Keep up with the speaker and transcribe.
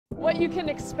What you can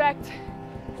expect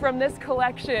from this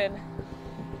collection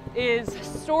is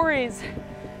stories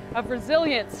of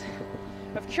resilience,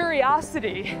 of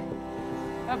curiosity,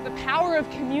 of the power of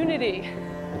community.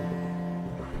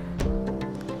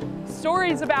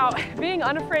 Stories about being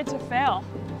unafraid to fail,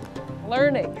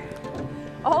 learning,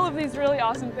 all of these really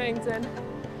awesome things. And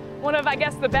one of, I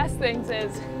guess, the best things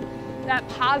is that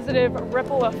positive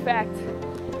ripple effect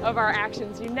of our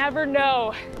actions. You never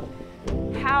know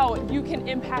how you can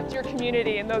impact your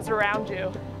community and those around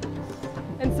you.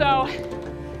 And so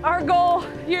our goal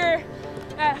here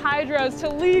at Hydrow is to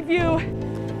leave you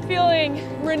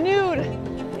feeling renewed,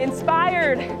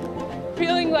 inspired,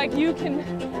 feeling like you can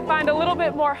find a little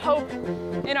bit more hope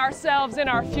in ourselves, in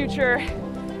our future,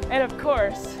 and of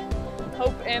course,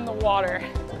 hope in the water.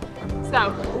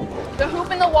 So, the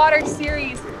Hope in the Water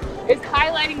series is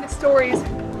highlighting the stories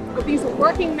of these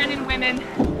working men and women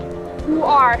who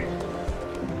are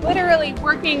literally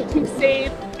working to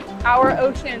save our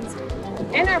oceans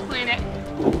and our planet,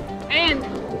 and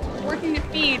working to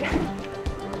feed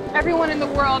everyone in the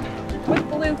world with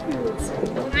blue foods.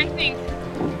 When I think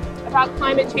about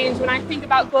climate change, when I think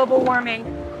about global warming,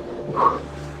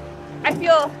 I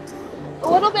feel a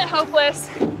little bit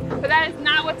hopeless, but that is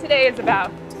not what today is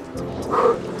about.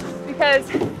 Because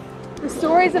the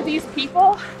stories of these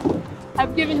people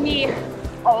have given me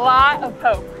a lot of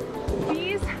hope.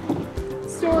 These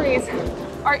stories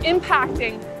are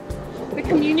impacting the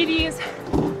communities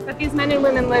that these men and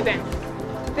women live in.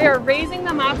 They are raising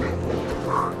them up.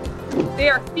 They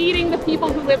are feeding the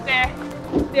people who live there.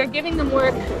 They are giving them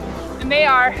work, and they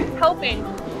are helping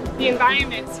the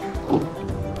environment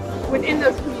within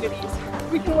those communities.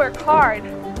 We can work hard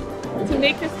to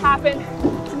make this happen,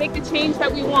 to make the change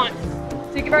that we want,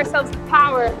 to give ourselves the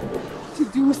power to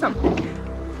do something.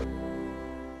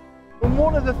 And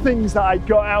one of the things that I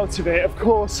got out of it, of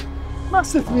course,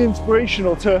 massively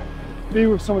inspirational to be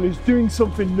with someone who's doing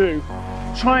something new,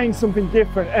 trying something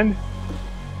different, and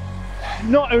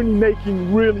not only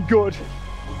making really good,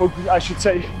 or I should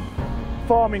say,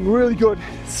 farming really good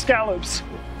scallops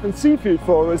and seafood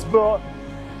for us, but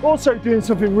also doing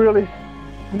something really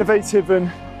innovative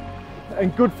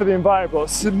and good for the environment.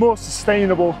 It's a more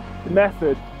sustainable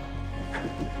method.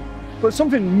 But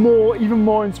something more, even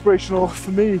more inspirational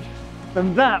for me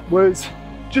than that was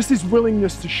just his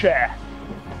willingness to share.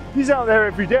 He's out there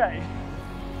every day,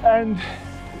 and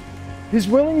his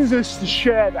willingness to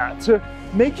share that, to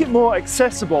make it more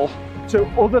accessible to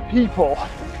other people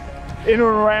in and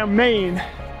around Maine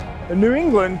and New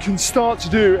England can start to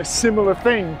do a similar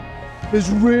thing is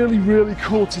really, really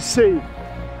cool to see.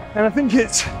 And I think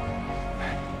it's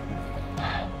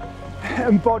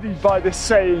embodied by this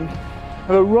saying,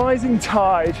 the rising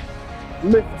tide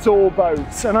lifts all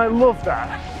boats. And I love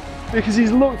that, because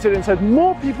he's looked at it and said,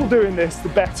 more people doing this, the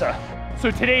better. So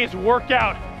today's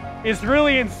workout is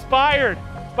really inspired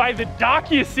by the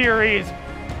docuseries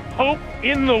Hope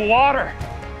in the Water.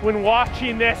 When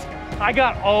watching this, I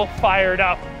got all fired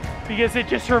up because it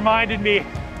just reminded me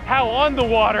how on the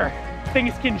water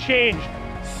things can change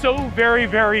so very,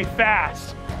 very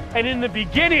fast. And in the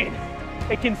beginning,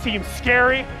 it can seem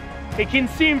scary, it can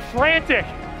seem frantic,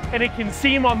 and it can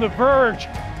seem on the verge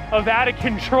of out of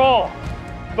control.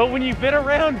 But when you've been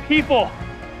around people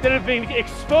that have been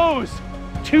exposed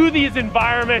to these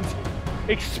environments,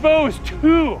 exposed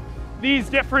to these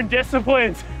different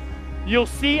disciplines, you'll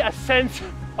see a sense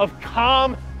of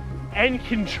calm and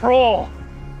control.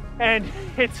 And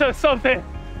it's something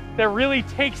that really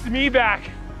takes me back,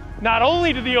 not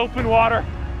only to the open water,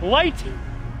 light,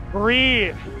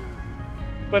 breathe,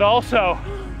 but also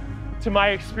to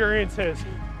my experiences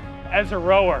as a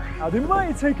rower. Now, they might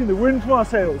have taken the wind from our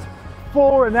sails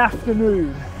for an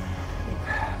afternoon,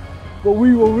 but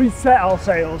we will reset our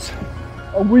sails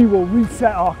and we will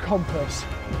reset our compass.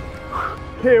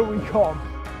 Here we come.